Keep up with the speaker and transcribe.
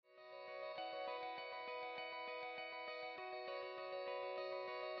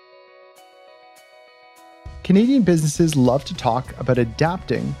Canadian businesses love to talk about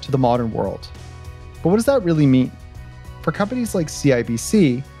adapting to the modern world. But what does that really mean? For companies like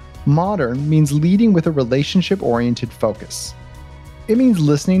CIBC, modern means leading with a relationship-oriented focus. It means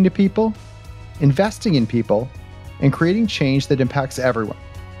listening to people, investing in people, and creating change that impacts everyone,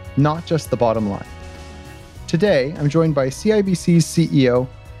 not just the bottom line. Today, I'm joined by CIBC's CEO,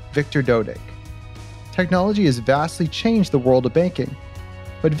 Victor Dodig. Technology has vastly changed the world of banking,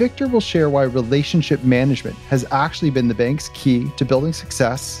 but Victor will share why relationship management has actually been the bank's key to building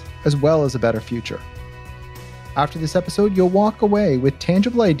success as well as a better future. After this episode, you'll walk away with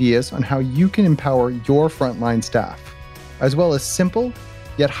tangible ideas on how you can empower your frontline staff, as well as simple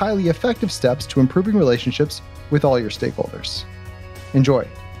yet highly effective steps to improving relationships with all your stakeholders. Enjoy.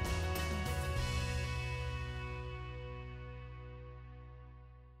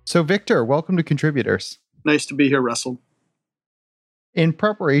 So Victor, welcome to Contributors. Nice to be here, Russell. In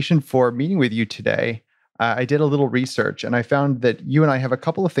preparation for meeting with you today, I did a little research and I found that you and I have a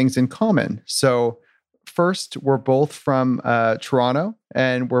couple of things in common. So first, we're both from Toronto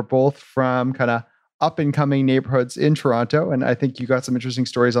and we're both from kind of up and coming neighborhoods in Toronto. And I think you got some interesting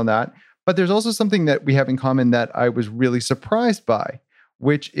stories on that. But there's also something that we have in common that I was really surprised by,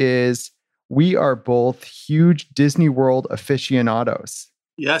 which is we are both huge Disney World aficionados.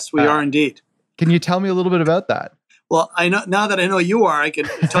 Yes, we are indeed. Can you tell me a little bit about that? Well, I know now that I know you are, I can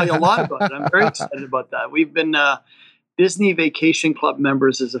tell you a lot about it. I'm very excited about that. We've been Disney Vacation Club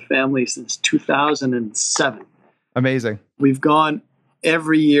members as a family since 2007. Amazing. We've gone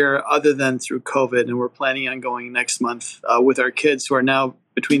every year other than through COVID, and we're planning on going next month with our kids who are now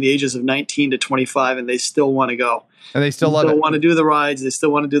between the ages of 19 to 25, and they still want to go. And they still love it. They still want to do the rides. They still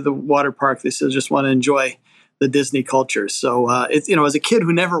want to do the water park. They still just want to enjoy the Disney culture. So it's, as a kid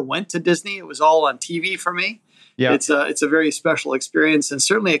who never went to Disney, it was all on TV for me. Yeah. It's a very special experience, and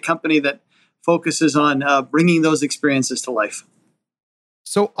certainly a company that focuses on bringing those experiences to life.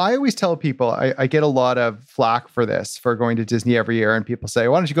 So I always tell people, I get a lot of flack for this, for going to Disney every year. And people say,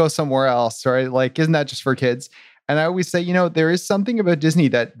 why don't you go somewhere else? Right? Like, isn't that just for kids? And I always say, there is something about Disney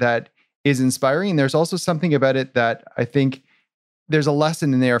that is inspiring. And there's also something about it that I think there's a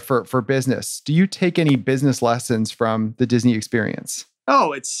lesson in there for business. Do you take any business lessons from the Disney experience?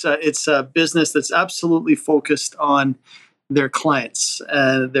 Oh, it's a business that's absolutely focused on their clients,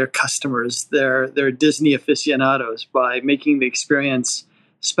 their customers, their Disney aficionados, by making the experience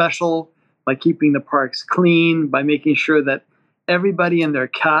special, by keeping the parks clean, by making sure that everybody in their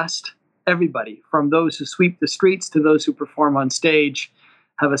cast, everybody from those who sweep the streets to those who perform on stage,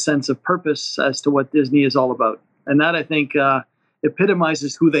 have a sense of purpose as to what Disney is all about. And that, I think,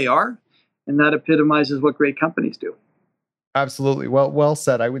 epitomizes who they are, and that epitomizes what great companies do. Absolutely. Well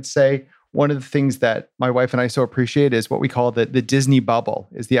said. I would say one of the things that my wife and I so appreciate is what we call the Disney bubble,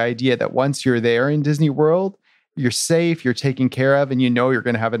 is the idea that once you're there in Disney World, you're safe, you're taken care of, and you're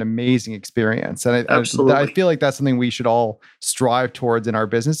going to have an amazing experience. And I feel like that's something we should all strive towards in our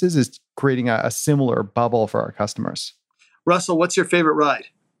businesses, is creating a similar bubble for our customers. Russell, what's your favorite ride?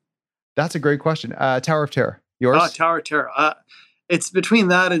 That's a great question. Tower of Terror. Yours? Tower of Terror. It's between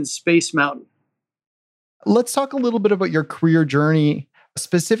that and Space Mountain. Let's talk a little bit about your career journey,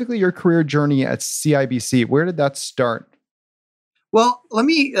 specifically your career journey at CIBC. Where did that start? Well, let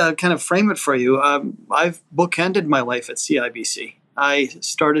me kind of frame it for you. I've bookended my life at CIBC. I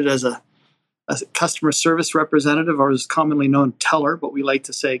started as a customer service representative, or as commonly known, teller, but we like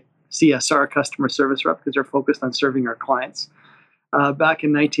to say CSR, customer service rep, because they're focused on serving our clients. Back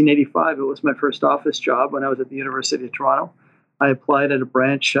in 1985, it was my first office job when I was at the University of Toronto. I applied at a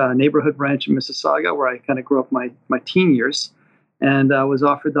branch, neighborhood branch in Mississauga, where I kind of grew up my teen years, and was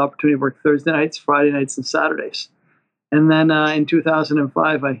offered the opportunity to work Thursday nights, Friday nights, and Saturdays. And then in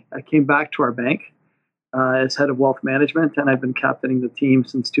 2005, I came back to our bank as head of wealth management, and I've been captaining the team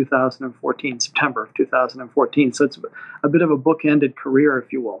since 2014, September of 2014. So it's a bit of a bookended career,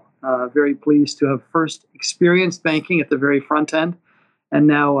 if you will. Very pleased to have first experienced banking at the very front end, and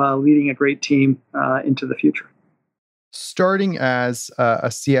now leading a great team into the future. Starting as a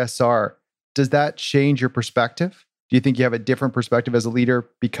CSR, does that change your perspective? Do you think you have a different perspective as a leader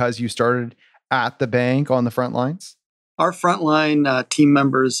because you started at the bank on the front lines? Our frontline team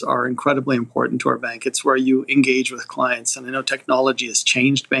members are incredibly important to our bank. It's where you engage with clients. And I know technology has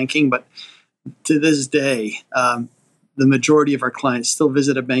changed banking, but to this day, the majority of our clients still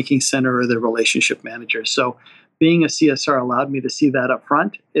visit a banking center or their relationship manager. So being a CSR allowed me to see that up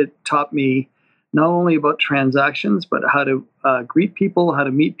front. It taught me not only about transactions, but how to greet people, how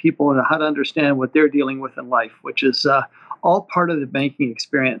to meet people, and how to understand what they're dealing with in life, which is all part of the banking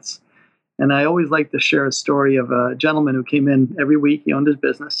experience. And I always like to share a story of a gentleman who came in every week. He owned his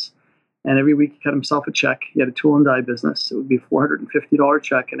business, And every week he cut himself a check. He had a tool and die business. It would be a $450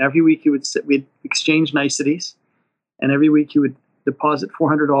 check. And every week we'd exchange niceties. And every week he would deposit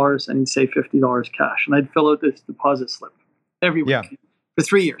 $400 and he'd say $50 cash. And I'd fill out this deposit slip every week for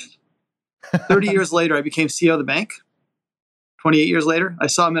 3 years. 30 years later, I became CEO of the bank. 28 years later, I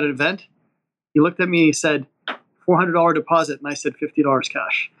saw him at an event. He looked at me and he said, $400 deposit. And I said, $50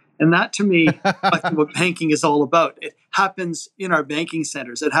 cash. And that to me, like what banking is all about. It happens in our banking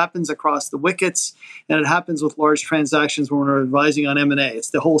centers. It happens across the wickets, and it happens with large transactions when we're advising on M&A.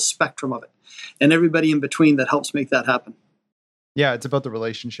 It's the whole spectrum of it, and everybody in between that helps make that happen. Yeah, it's about the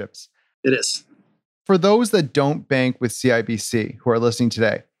relationships. It is. For those that don't bank with CIBC who are listening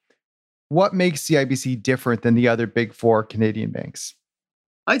today, what makes CIBC different than the other big four Canadian banks?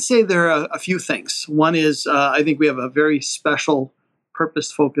 I'd say there are a few things. One is I think we have a very special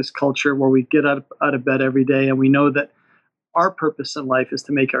purpose-focused culture where we get out of bed every day and we know that our purpose in life is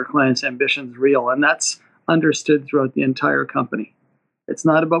to make our clients' ambitions real. And that's understood throughout the entire company. It's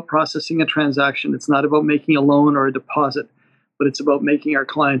not about processing a transaction. It's not about making a loan or a deposit, but it's about making our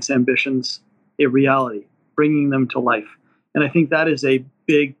clients' ambitions a reality, bringing them to life. And I think that is a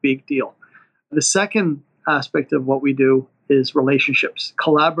big, big deal. The second aspect of what we do is relationships,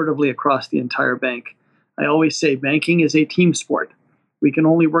 collaboratively across the entire bank. I always say banking is a team sport. We can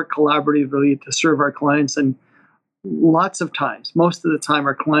only work collaboratively to serve our clients. And lots of times, most of the time,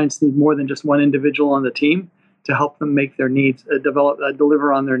 our clients need more than just one individual on the team to help them make their needs,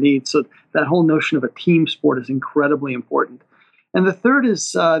 deliver on their needs. So that whole notion of a team sport is incredibly important. And the third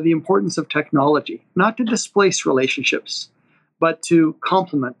is the importance of technology, not to displace relationships, but to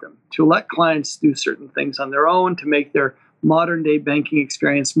complement them, to let clients do certain things on their own, to make their modern day banking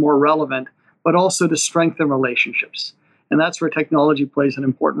experience more relevant, but also to strengthen relationships. And that's where technology plays an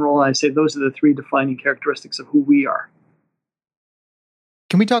important role. And I say those are the three defining characteristics of who we are.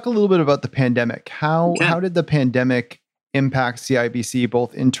 Can we talk a little bit about the pandemic? How did the pandemic impact CIBC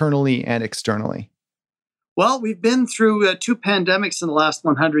both internally and externally? Well, we've been through two pandemics in the last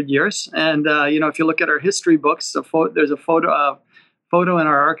 100 years. And, if you look at our history books, there's a photo in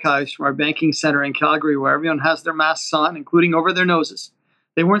our archives from our banking center in Calgary where everyone has their masks on, including over their noses.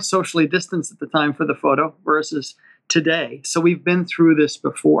 They weren't socially distanced at the time for the photo versus today. So we've been through this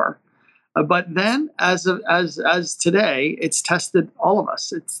before. But then as today, it's tested all of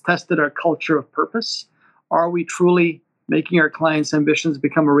us. It's tested our culture of purpose. Are we truly making our clients' ambitions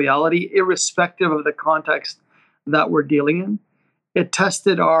become a reality, irrespective of the context that we're dealing in? It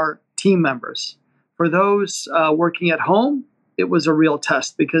tested our team members. For those working at home, it was a real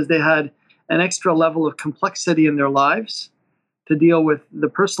test because they had an extra level of complexity in their lives to deal with the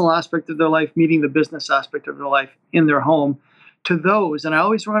personal aspect of their life, meeting the business aspect of their life in their home. To those, and I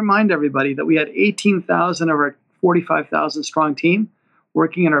always remind everybody that we had 18,000 of our 45,000 strong team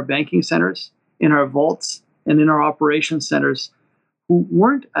working in our banking centers, in our vaults, and in our operations centers who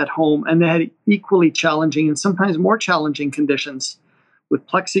weren't at home, and they had equally challenging and sometimes more challenging conditions with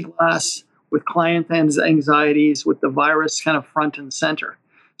plexiglass, with client anxieties, with the virus kind of front and center.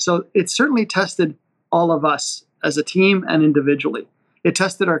 So it certainly tested all of us as a team and individually. It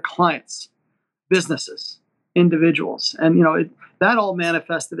tested our clients, businesses, individuals. And, that all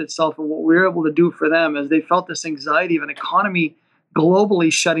manifested itself in what we were able to do for them as they felt this anxiety of an economy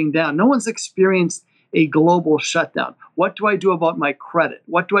globally shutting down. No one's experienced a global shutdown. What do I do about my credit?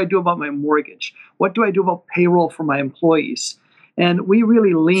 What do I do about my mortgage? What do I do about payroll for my employees? And we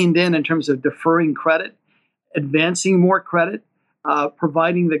really leaned in terms of deferring credit, advancing more credit,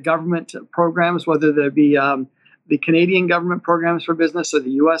 providing the government programs, whether they be the Canadian government programs for business or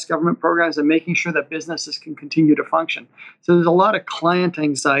the U.S. government programs, and making sure that businesses can continue to function. So there's a lot of client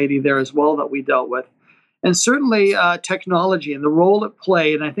anxiety there as well that we dealt with. And certainly technology and the role it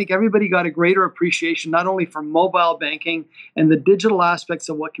played. And I think everybody got a greater appreciation, not only for mobile banking and the digital aspects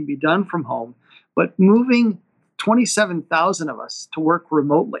of what can be done from home, but moving 27,000 of us to work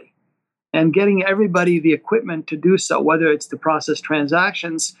remotely and getting everybody the equipment to do so, whether it's to process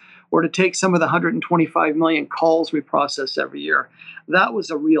transactions or to take some of the 125 million calls we process every year. That was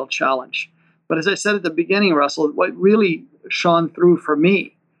a real challenge. But as I said at the beginning, Russell, what really shone through for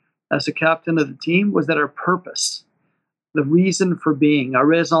me as a captain of the team was that our purpose, the reason for being, our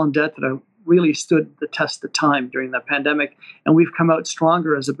raison d'etre, really stood the test of time during that pandemic. And we've come out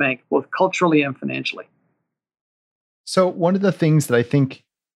stronger as a bank, both culturally and financially. So one of the things that I think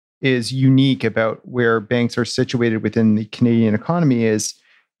is unique about where banks are situated within the Canadian economy is,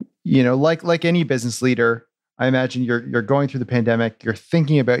 like any business leader, I imagine you're going through the pandemic, you're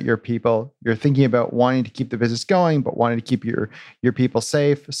thinking about your people, you're thinking about wanting to keep the business going, but wanting to keep your people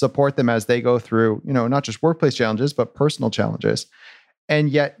safe, support them as they go through, not just workplace challenges, but personal challenges. And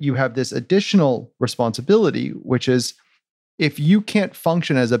yet you have this additional responsibility, which is if you can't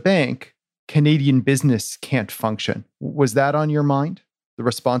function as a bank, Canadian business can't function. Was that on your mind? The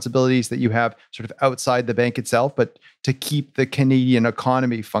responsibilities that you have sort of outside the bank itself, but to keep the Canadian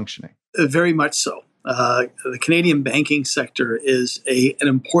economy functioning? Very much so. The Canadian banking sector is an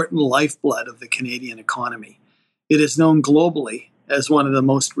important lifeblood of the Canadian economy. It is known globally as one of the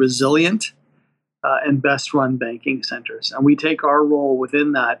most resilient and best run banking centers. And we take our role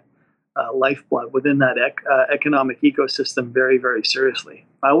within that lifeblood, within that economic ecosystem very, very seriously.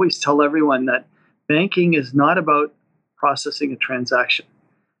 I always tell everyone that banking is not about processing a transaction.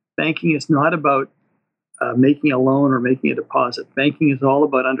 Banking is not about making a loan or making a deposit. Banking is all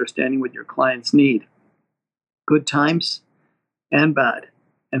about understanding what your clients need, good times and bad,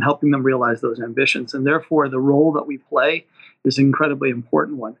 and helping them realize those ambitions. And therefore, the role that we play is an incredibly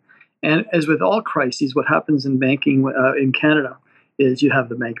important one. And as with all crises, what happens in banking in Canada is you have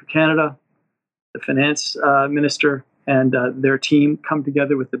the Bank of Canada, the finance minister, and their team come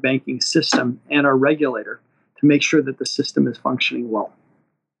together with the banking system and our regulator to make sure that the system is functioning well.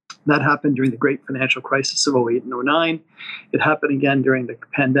 That happened during the great financial crisis of 08 and 09. It happened again during the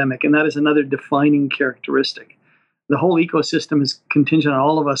pandemic, and that is another defining characteristic. The whole ecosystem is contingent on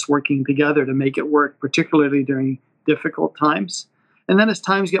all of us working together to make it work, particularly during difficult times. And then as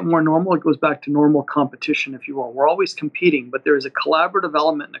times get more normal, it goes back to normal competition, if you will. We're always competing, but there is a collaborative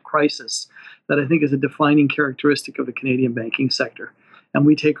element in a crisis that I think is a defining characteristic of the Canadian banking sector. And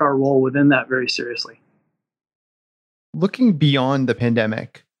we take our role within that very seriously. Looking beyond the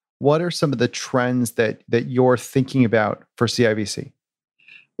pandemic, what are some of the trends that you're thinking about for CIBC?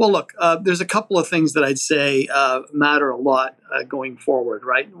 Well, look, there's a couple of things that I'd say matter a lot going forward,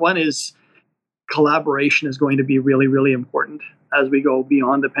 right? One is collaboration is going to be really, really important as we go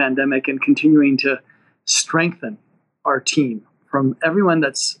beyond the pandemic and continuing to strengthen our team from everyone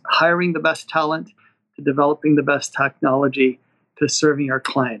that's hiring the best talent to developing the best technology to serving our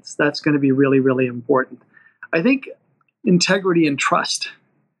clients. That's going to be really, really important. I think integrity and trust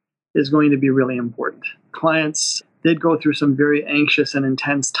is going to be really important. Clients did go through some very anxious and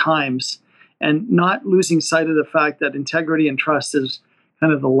intense times, and not losing sight of the fact that integrity and trust is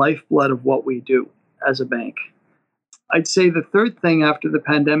kind of the lifeblood of what we do as a bank. I'd say the third thing after the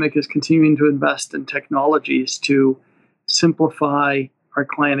pandemic is continuing to invest in technologies to simplify our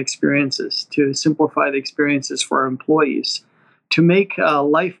client experiences, to simplify the experiences for our employees, to make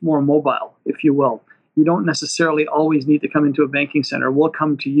life more mobile, if you will. You don't necessarily always need to come into a banking center. We'll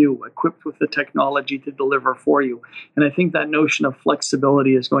come to you equipped with the technology to deliver for you. And I think that notion of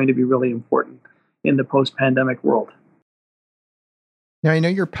flexibility is going to be really important in the post-pandemic world. Now, I know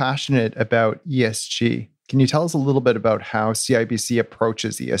you're passionate about ESG. Can you tell us a little bit about how CIBC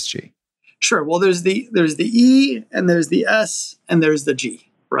approaches ESG? Sure. Well, there's the E, and there's the S, and there's the G,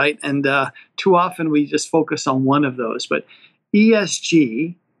 right? And too often we just focus on one of those. But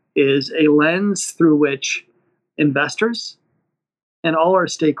ESG is a lens through which investors and all our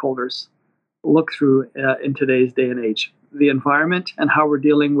stakeholders look through in today's day and age. The environment and how we're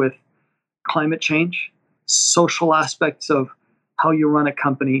dealing with climate change, social aspects of how you run a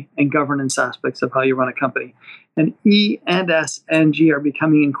company, and governance aspects of how you run a company. And E and S and G are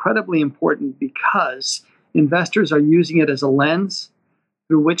becoming incredibly important because investors are using it as a lens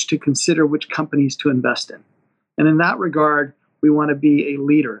through which to consider which companies to invest in. And in that regard, we want to be a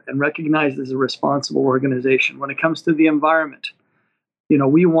leader and recognized as a responsible organization. When it comes to the environment,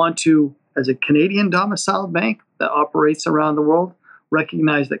 we want to, as a Canadian domiciled bank that operates around the world,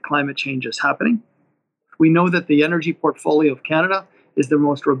 recognize that climate change is happening. We know that the energy portfolio of Canada is the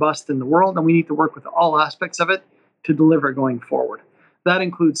most robust in the world, and we need to work with all aspects of it to deliver going forward. That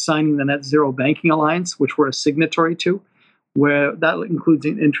includes signing the Net Zero Banking Alliance, which we're a signatory to, where that includes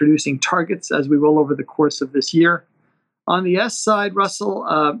introducing targets as we will over the course of this year. On the S side, Russell,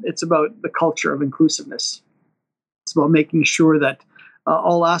 it's about the culture of inclusiveness. It's about making sure that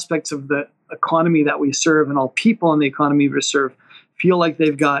all aspects of the economy that we serve and all people in the economy we serve feel like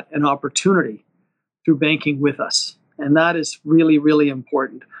they've got an opportunity through banking with us. And that is really, really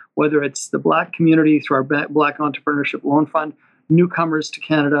important, whether it's the Black community through our Black Entrepreneurship Loan Fund, newcomers to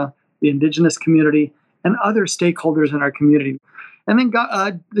Canada, the Indigenous community, and other stakeholders in our community. And then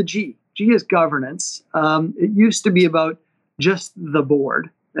the G. G is governance. It used to be about just the board,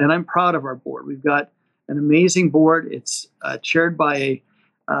 and I'm proud of our board. We've got an amazing board. It's chaired by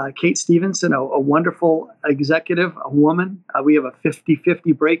Kate Stevenson, a wonderful executive, a woman. We have a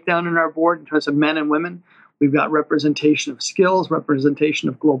 50-50 breakdown in our board in terms of men and women. We've got representation of skills, representation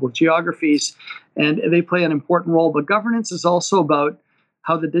of global geographies, and they play an important role. But governance is also about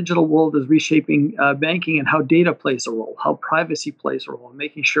how the digital world is reshaping banking and how data plays a role, how privacy plays a role, and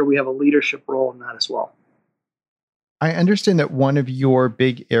making sure we have a leadership role in that as well. I understand that one of your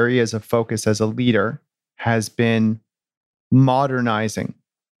big areas of focus as a leader has been modernizing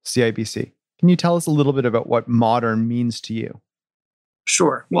CIBC. Can you tell us a little bit about what modern means to you?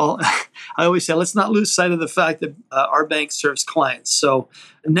 Sure. Well, I always say let's not lose sight of the fact that our bank serves clients. So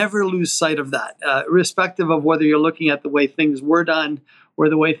never lose sight of that, irrespective of whether you're looking at the way things were done or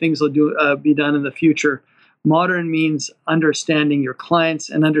the way things will be done in the future. Modern means understanding your clients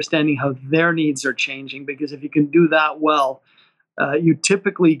and understanding how their needs are changing, because if you can do that well, you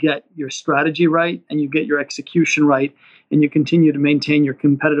typically get your strategy right and you get your execution right, and you continue to maintain your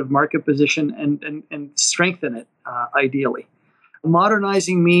competitive market position and strengthen it ideally.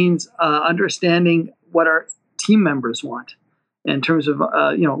 Modernizing means understanding what our team members want in terms of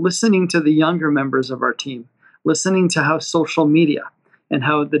listening to the younger members of our team, listening to how social media and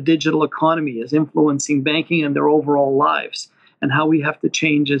how the digital economy is influencing banking and their overall lives, and how we have to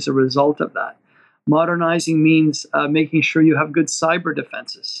change as a result of that. Modernizing means making sure you have good cyber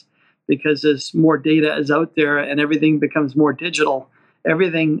defenses, because as more data is out there and everything becomes more digital,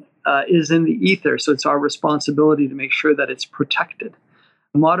 everything is in the ether. So it's our responsibility to make sure that it's protected.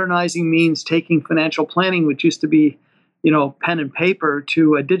 Modernizing means taking financial planning, which used to be, pen and paper,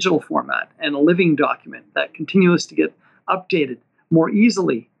 to a digital format and a living document that continues to get updated more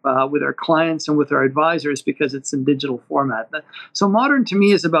easily with our clients and with our advisors because it's in digital format. So modern to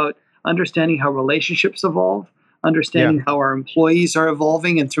me is about understanding how relationships evolve, understanding how our employees are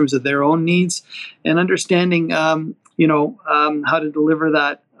evolving in terms of their own needs, and understanding how to deliver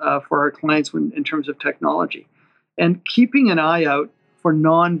that for our clients in terms of technology, and keeping an eye out for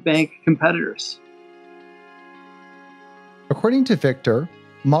non-bank competitors. According to Victor,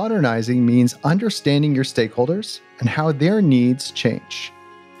 modernizing means understanding your stakeholders and how their needs change.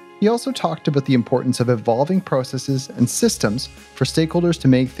 He also talked about the importance of evolving processes and systems for stakeholders to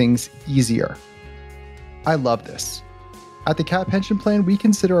make things easier. I love this. At the CAT Pension Plan, we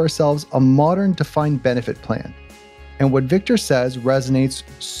consider ourselves a modern defined benefit plan. And what Victor says resonates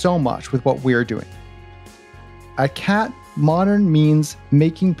so much with what we're doing. At CAT, modern means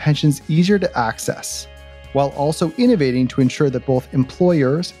making pensions easier to access, while also innovating to ensure that both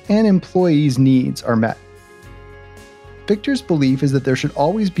employers and employees' needs are met. Victor's belief is that there should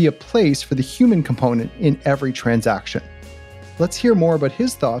always be a place for the human component in every transaction. Let's hear more about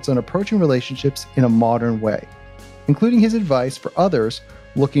his thoughts on approaching relationships in a modern way, including his advice for others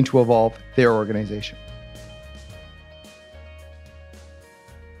looking to evolve their organization.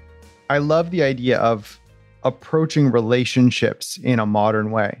 I love the idea of approaching relationships in a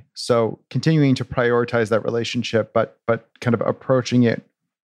modern way. So continuing to prioritize that relationship, but kind of approaching it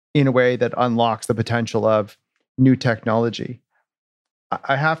in a way that unlocks the potential of new technology.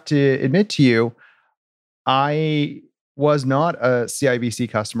 I have to admit to you, I was not a CIBC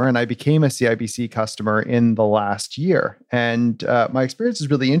customer, and I became a CIBC customer in the last year. And my experience is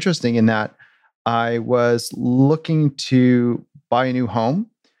really interesting in that I was looking to buy a new home.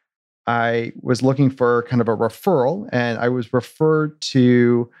 I was looking for kind of a referral, and I was referred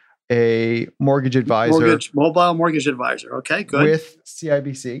to a mortgage advisor. Mobile mortgage advisor. Okay, good. With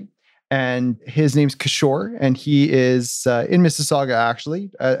CIBC. And his name's Kishore, and he is in Mississauga,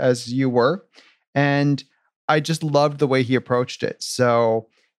 actually, as you were. And I just loved the way he approached it. So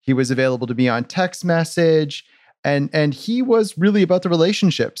he was available to be on text message, and he was really about the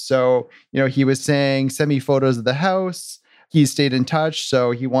relationship. So, he was saying, send me photos of the house. He stayed in touch.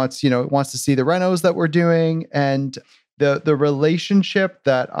 So he wants to see the renos that we're doing. And the relationship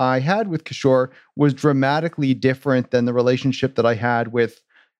that I had with Kishore was dramatically different than the relationship that I had with,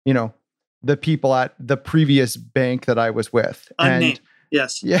 the people at the previous bank that I was with. Unnamed.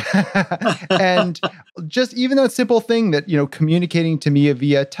 Yes. Yeah. And just even that simple thing that, communicating to me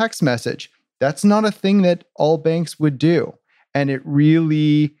via text message, that's not a thing that all banks would do. And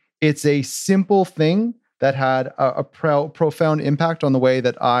it's a simple thing that had a profound impact on the way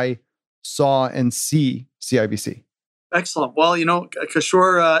that I saw and see CIBC. Excellent. Well,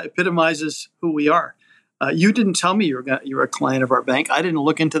 Kishore epitomizes who we are. You didn't tell me you were a client of our bank. I didn't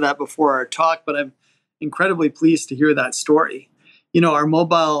look into that before our talk, but I'm incredibly pleased to hear that story. Our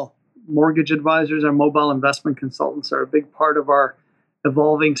mobile mortgage advisors, our mobile investment consultants are a big part of our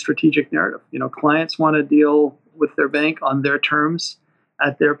evolving strategic narrative. Clients want to deal with their bank on their terms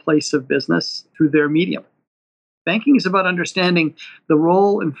at their place of business through their medium. Banking is about understanding the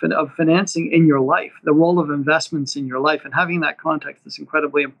role of financing in your life, the role of investments in your life, and having that context is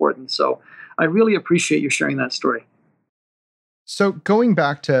incredibly important. So I really appreciate you sharing that story. So going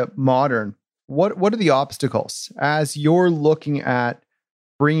back to modern, what are the obstacles as you're looking at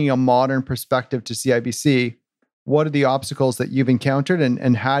bringing a modern perspective to CIBC, what are the obstacles that you've encountered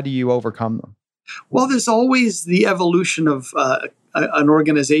and how do you overcome them? Well, there's always the evolution of an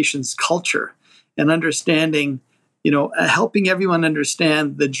organization's culture and understanding, helping everyone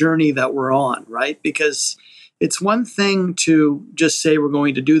understand the journey that we're on, right? Because it's one thing to just say we're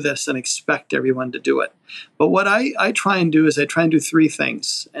going to do this and expect everyone to do it. But what I try and do is I try and do three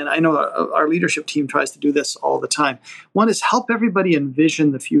things. And I know our leadership team tries to do this all the time. One is help everybody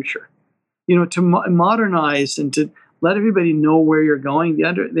envision the future, to modernize and to let everybody know where you're going.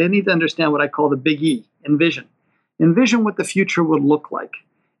 They need to understand what I call the big E, envision. Envision what the future would look like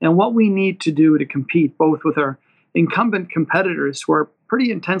and what we need to do to compete both with our incumbent competitors who are pretty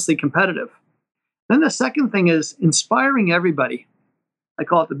intensely competitive. Then the second thing is inspiring everybody. I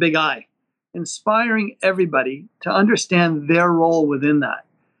call it the big I. Inspiring everybody to understand their role within that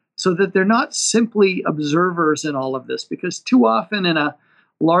so that they're not simply observers in all of this. Because too often in a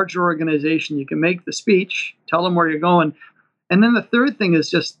larger organization, you can make the speech, tell them where you're going. And then the third thing is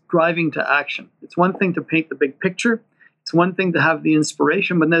just driving to action. It's one thing to paint the big picture. It's one thing to have the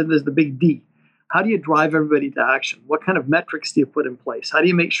inspiration, but then there's the big D. How do you drive everybody to action? What kind of metrics do you put in place? How do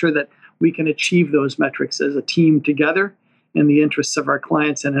you make sure that we can achieve those metrics as a team together in the interests of our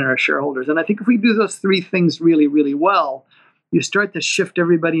clients and in our shareholders? And I think if we do those three things really, really well, you start to shift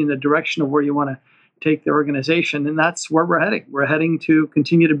everybody in the direction of where you want to take the organization. And that's where we're heading. We're heading to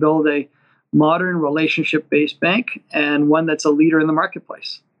continue to build a modern relationship-based bank and one that's a leader in the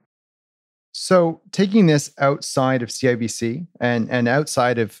marketplace. So taking this outside of CIBC and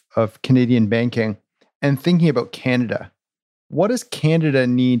outside of Canadian banking and thinking about Canada, what does Canada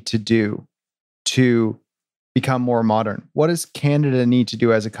need to do to become more modern? What does Canada need to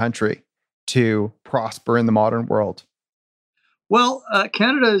do as a country to prosper in the modern world? Well,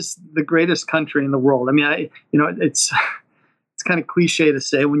 Canada is the greatest country in the world. I mean, it's kind of cliche to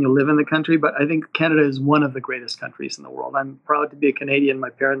say when you live in the country, but I think Canada is one of the greatest countries in the world. I'm proud to be a Canadian.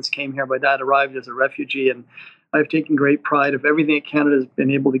 My parents came here. My dad arrived as a refugee, and I've taken great pride of everything that Canada has been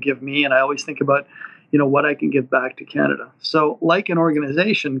able to give me. And I always think about, what I can give back to Canada. So like an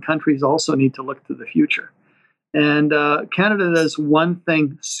organization, countries also need to look to the future. And Canada does one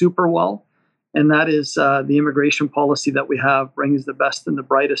thing super well, and that is the immigration policy that we have brings the best and the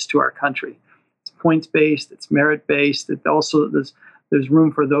brightest to our country. It's points-based, it's merit-based. It also there's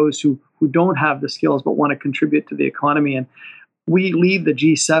room for those who don't have the skills but want to contribute to the economy. And we lead the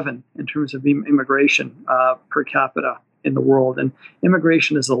G7 in terms of immigration per capita in the world. And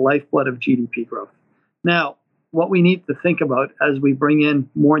immigration is the lifeblood of GDP growth. Now, what we need to think about as we bring in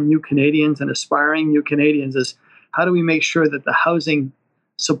more new Canadians and aspiring new Canadians is how do we make sure that the housing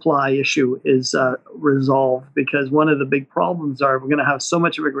supply issue is resolved? Because one of the big problems are we're going to have so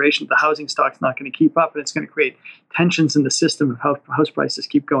much immigration, the housing stock's not going to keep up, and it's going to create tensions in the system of how house prices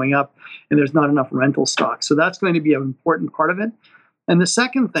keep going up, and there's not enough rental stock. So that's going to be an important part of it. And the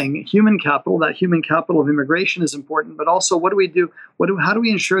second thing, human capital, that human capital of immigration is important, but also what do we do? How do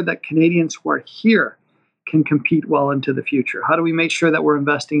we ensure that Canadians who are here can compete well into the future? How do we make sure that we're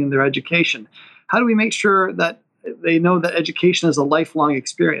investing in their education? How do we make sure that they know that education is a lifelong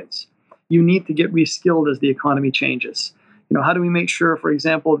experience? You need to get reskilled as the economy changes. How do we make sure, for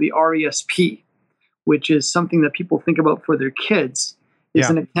example, the RESP, which is something that people think about for their kids, is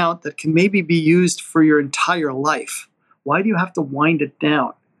an account that can maybe be used for your entire life? Why do you have to wind it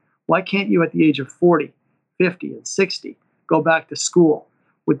down? Why can't you at the age of 40, 50, and 60 go back to school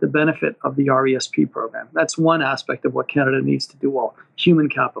with the benefit of the RESP program? That's one aspect of what Canada needs to do well, human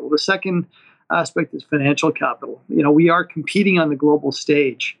capital. The second aspect is financial capital. We are competing on the global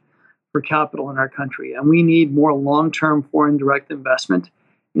stage for capital in our country, and we need more long-term foreign direct investment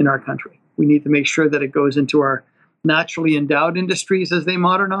in our country. We need to make sure that it goes into our naturally endowed industries as they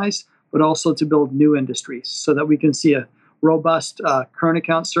modernize, but also to build new industries so that we can see a robust current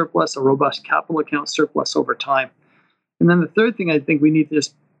account surplus, a robust capital account surplus over time. And then the third thing I think we need to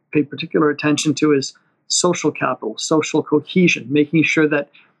just pay particular attention to is social capital, social cohesion, making sure that,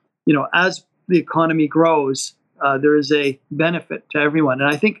 as the economy grows, there is a benefit to everyone.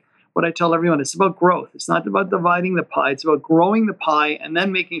 And I think what I tell everyone, it's about growth. It's not about dividing the pie. It's about growing the pie and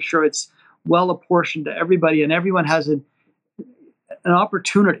then making sure it's well apportioned to everybody and everyone has an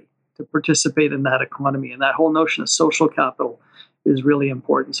opportunity to participate in that economy. And that whole notion of social capital is really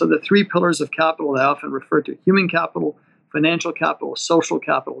important. So the three pillars of capital that I often refer to, human capital, financial capital, social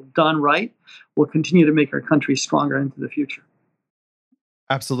capital, done right, will continue to make our country stronger into the future.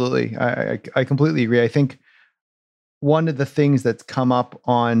 Absolutely. I completely agree. I think one of the things that's come up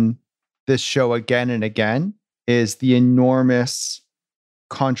on this show again and again is the enormous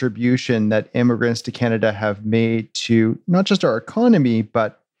contribution that immigrants to Canada have made to not just our economy,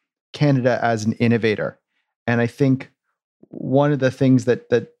 but Canada as an innovator. And I think one of the things that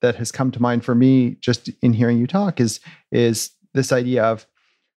has come to mind for me just in hearing you talk is this idea of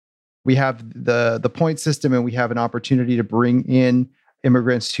we have the point system and we have an opportunity to bring in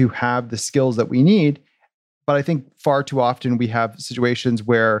immigrants who have the skills that we need. But I think far too often we have situations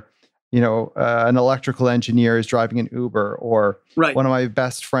where, an electrical engineer is driving an Uber, or Right. One of my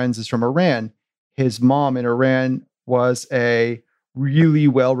best friends is from Iran. His mom in Iran was a really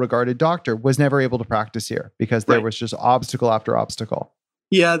well-regarded doctor, was never able to practice here because there was just obstacle after obstacle.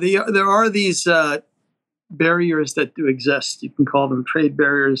 Yeah, there are these barriers that do exist. You can call them trade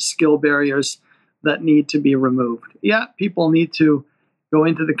barriers, skill barriers that need to be removed. Yeah, people need to go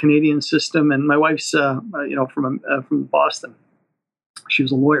into the Canadian system. And my wife's, from Boston. She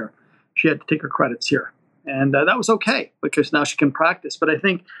was a lawyer. She had to take her credits here. And that was okay because now she can practice. But I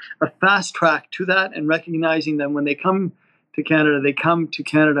think a fast track to that and recognizing that when they come to Canada, they come to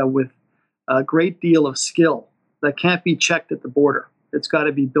Canada with a great deal of skill that can't be checked at the border. It's got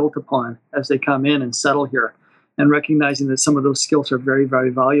to be built upon as they come in and settle here, and recognizing that some of those skills are very, very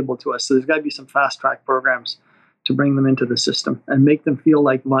valuable to us. So there's got to be some fast track programs to bring them into the system and make them feel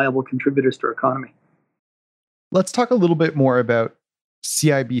like viable contributors to our economy. Let's talk a little bit more about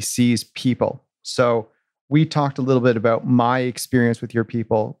CIBC's people. So we talked a little bit about my experience with your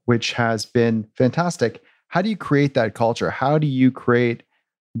people, which has been fantastic. How do you create that culture? How do you create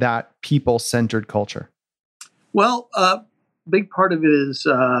that people-centered culture? Well, a big part of it is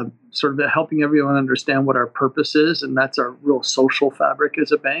sort of helping everyone understand what our purpose is, and that's our real social fabric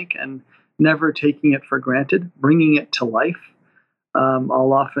as a bank, and never taking it for granted, bringing it to life.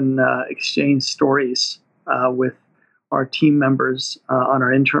 I'll often exchange stories with our team members on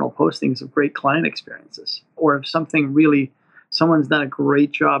our internal postings of great client experiences, or if someone's done a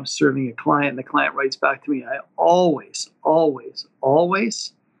great job serving a client and the client writes back to me, I always, always,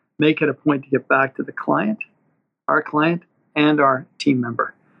 always make it a point to get back to the client, our client, and our team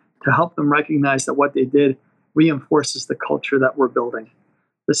member to help them recognize that what they did reinforces the culture that we're building.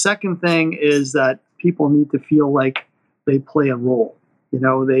 The second thing is that people need to feel like they play a role.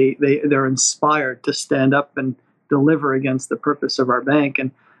 They're inspired to stand up and deliver against the purpose of our bank.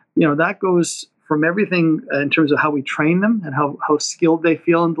 And, that goes from everything in terms of how we train them and how skilled they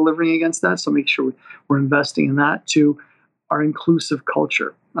feel in delivering against that. So make sure we're investing in that, to our inclusive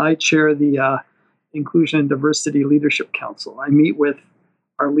culture. I chair the Inclusion and Diversity Leadership Council. I meet with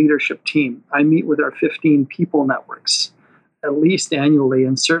our leadership team. I meet with our 15 people networks at least annually,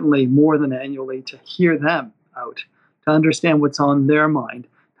 and certainly more than annually, to hear them out, to understand what's on their mind,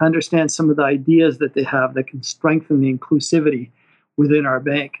 to understand some of the ideas that they have that can strengthen the inclusivity within our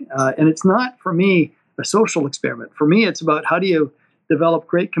bank. And it's not, for me, a social experiment. For me, it's about how do you develop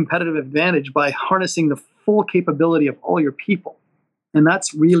great competitive advantage by harnessing the full capability of all your people. And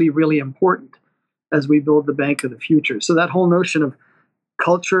that's really, really important as we build the bank of the future. So that whole notion of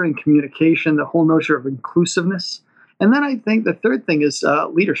culture and communication, the whole notion of inclusiveness. And then I think the third thing is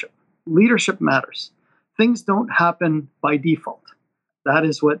leadership. Leadership matters. Things don't happen by default. That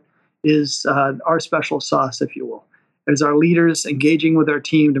is what is our special sauce, if you will. It is our leaders engaging with our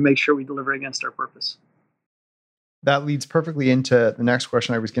team to make sure we deliver against our purpose. That leads perfectly into the next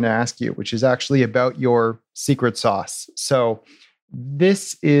question I was going to ask you, which is actually about your secret sauce. So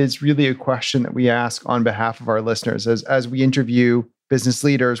this is really a question that we ask on behalf of our listeners. As we interview business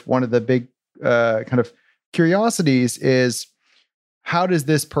leaders, one of the big kind of curiosities is, how does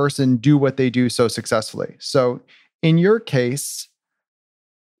this person do what they do so successfully? So in your case,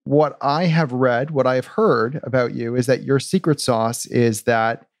 what I have read, what I have heard about you is that your secret sauce is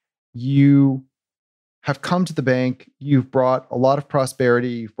that you have come to the bank, you've brought a lot of prosperity,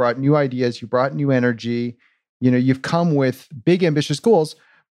 you've brought new ideas, you brought new energy, you've come with big ambitious goals,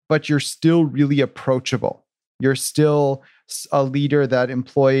 but you're still really approachable. You're still a leader that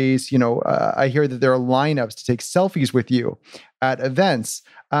employees, I hear that there are lineups to take selfies with you at events.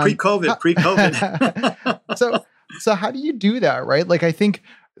 Pre-COVID. So how do you do that, right? Like, I think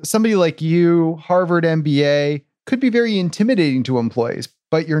somebody like you, Harvard MBA, could be very intimidating to employees,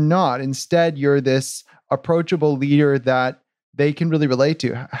 but you're not. Instead, you're this approachable leader that they can really relate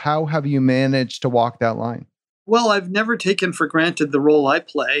to. How have you managed to walk that line? Well, I've never taken for granted the role I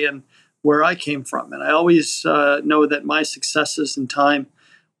play and where I came from. And I always know that my successes in time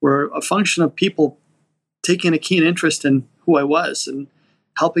were a function of people taking a keen interest in who I was and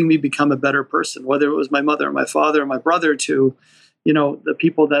helping me become a better person, whether it was my mother or my father or my brother, to the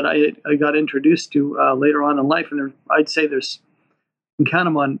people that I got introduced to later on in life. And I'd say you can count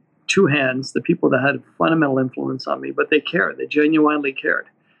them on two hands the people that had fundamental influence on me, but they cared. They genuinely cared.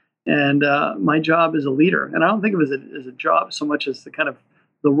 And my job as a leader, and I don't think of it as a job so much as the kind of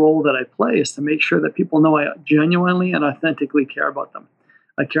the role that I play, is to make sure that people know I genuinely and authentically care about them.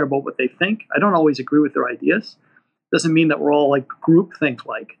 I care about what they think. I don't always agree with their ideas. Doesn't mean that we're all like groupthink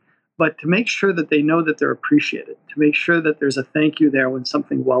like, but to make sure that they know that they're appreciated, to make sure that there's a thank you there when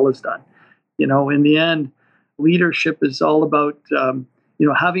something well is done. In the end, leadership is all about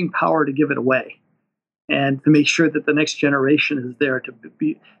having power to give it away, and to make sure that the next generation is there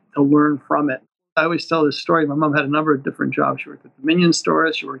to learn from it. I always tell this story. My mom had a number of different jobs. She worked at Dominion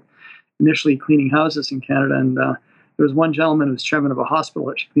stores. She worked initially cleaning houses in Canada, and there was one gentleman who was chairman of a hospital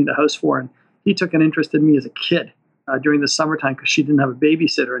that she cleaned a house for, and he took an interest in me as a kid during the summertime because she didn't have a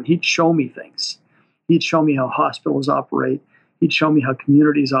babysitter, and he'd show me things. He'd show me how hospitals operate. He'd show me how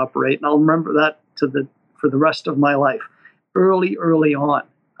communities operate, and I'll remember that for the rest of my life. Early on,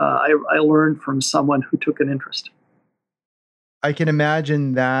 I learned from someone who took an interest. I can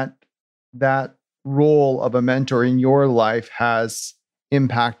imagine that role of a mentor in your life has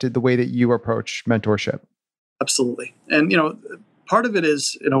impacted the way that you approach mentorship. Absolutely. And, part of it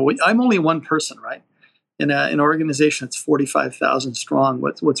is, I'm only one person, right? In an organization that's 45,000 strong.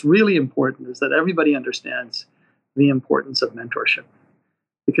 What's really important is that everybody understands the importance of mentorship.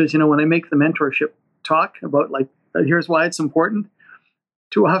 Because, when I make the mentorship talk about here's why it's important,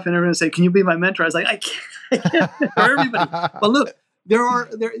 too often everyone say, "Can you be my mentor?" I was like, I can't mentor everybody. But look,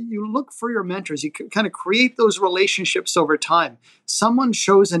 you look for your mentors. You kind of create those relationships over time. Someone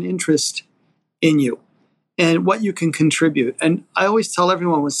shows an interest in you and what you can contribute. And I always tell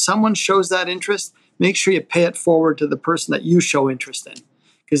everyone, when someone shows that interest, make sure you pay it forward to the person that you show interest in,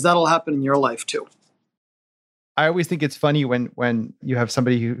 because that'll happen in your life too. I always think it's funny when you have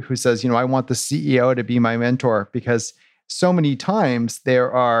somebody who says, I want the CEO to be my mentor, because so many times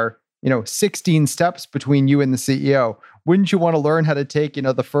there are, 16 steps between you and the CEO. Wouldn't you want to learn how to take,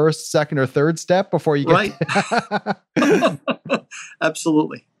 the first, second, or third step before you get right?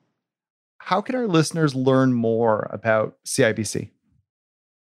 Absolutely. How can our listeners learn more about CIBC?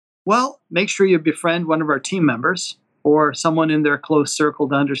 Well, make sure you befriend one of our team members or someone in their close circle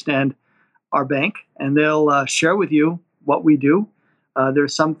to understand our bank, and they'll share with you what we do.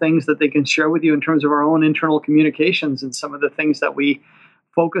 There's some things that they can share with you in terms of our own internal communications and some of the things that we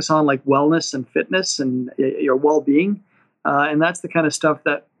focus on, like wellness and fitness and your well-being. And that's the kind of stuff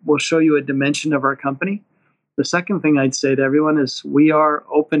that will show you a dimension of our company. The second thing I'd say to everyone is we are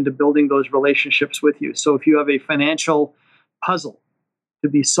open to building those relationships with you. So if you have a financial puzzle to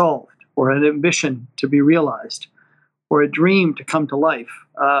be solved, or an ambition to be realized, or a dream to come to life,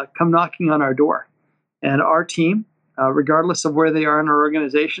 come knocking on our door. And our team, regardless of where they are in our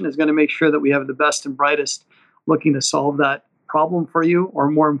organization, is going to make sure that we have the best and brightest looking to solve that problem for you, or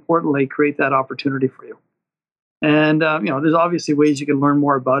more importantly, create that opportunity for you. And, there's obviously ways you can learn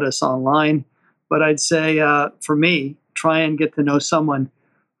more about us online, but I'd say for me, try and get to know someone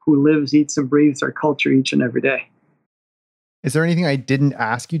who lives, eats, and breathes our culture each and every day. Is there anything I didn't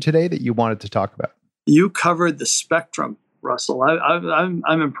ask you today that you wanted to talk about? You covered the spectrum, Russell.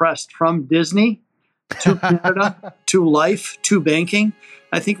 I'm impressed. From Disney to Canada to life to banking,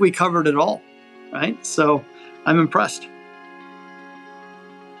 I think we covered it all, right? So I'm impressed.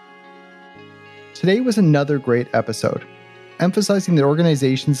 Today was another great episode, emphasizing that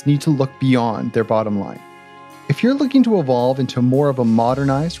organizations need to look beyond their bottom line. If you're looking to evolve into more of a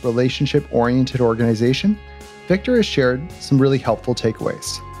modernized, relationship-oriented organization, Victor has shared some really helpful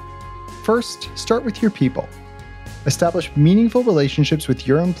takeaways. First, start with your people. Establish meaningful relationships with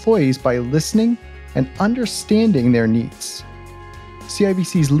your employees by listening and understanding their needs.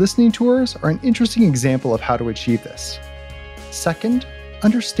 CIBC's listening tours are an interesting example of how to achieve this. Second,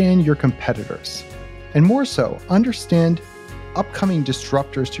 understand your competitors. And more so, understand upcoming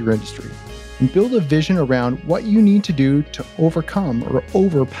disruptors to your industry and build a vision around what you need to do to overcome or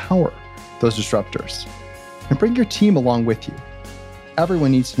overpower those disruptors. And bring your team along with you.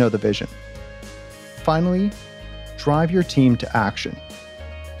 Everyone needs to know the vision. Finally, drive your team to action.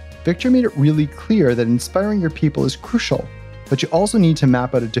 Victor made it really clear that inspiring your people is crucial, but you also need to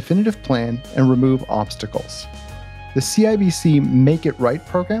map out a definitive plan and remove obstacles. The CIBC Make It Right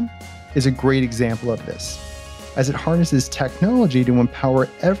program is a great example of this, as it harnesses technology to empower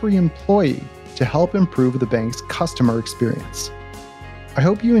every employee to help improve the bank's customer experience. I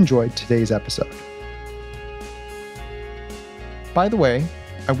hope you enjoyed today's episode. By the way,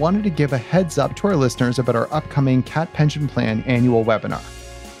 I wanted to give a heads up to our listeners about our upcoming CAT Pension Plan annual webinar.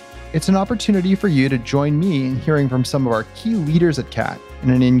 It's an opportunity for you to join me in hearing from some of our key leaders at CAT in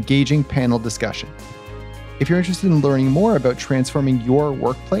an engaging panel discussion. If you're interested in learning more about transforming your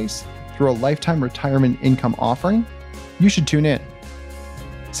workplace through a lifetime retirement income offering, you should tune in.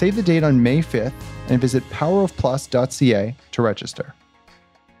 Save the date on May 5th and visit powerofplus.ca to register.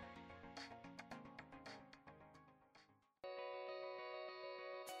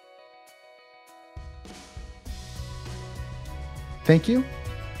 Thank you,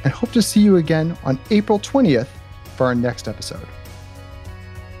 and hope to see you again on April 20th for our next episode.